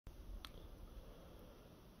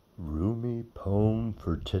Poem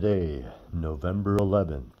for today, November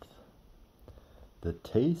 11th. The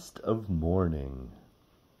Taste of Morning.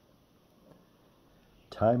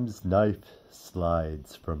 Time's knife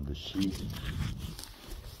slides from the sheath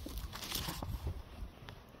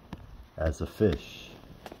as a fish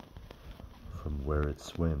from where it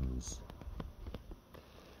swims.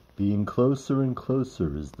 Being closer and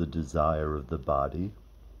closer is the desire of the body.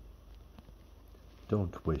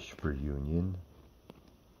 Don't wish for union.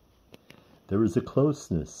 There is a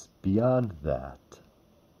closeness beyond that.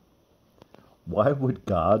 Why would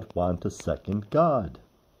God want a second God?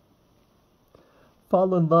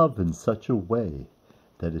 Fall in love in such a way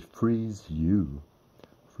that it frees you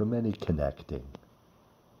from any connecting.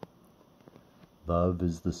 Love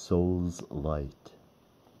is the soul's light,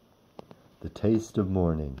 the taste of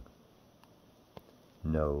morning.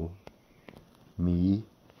 No me,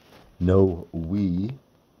 no we,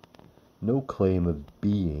 no claim of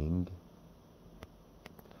being.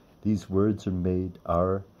 These words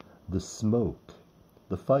are the smoke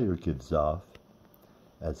the fire gives off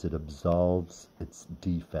as it absolves its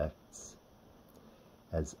defects,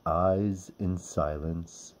 as eyes in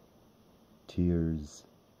silence, tears,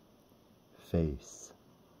 face.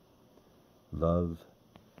 Love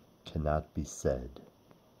cannot be said.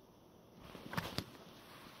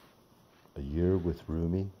 A Year with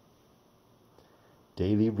Rumi.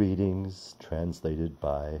 Daily readings translated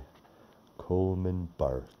by Coleman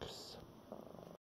Barks.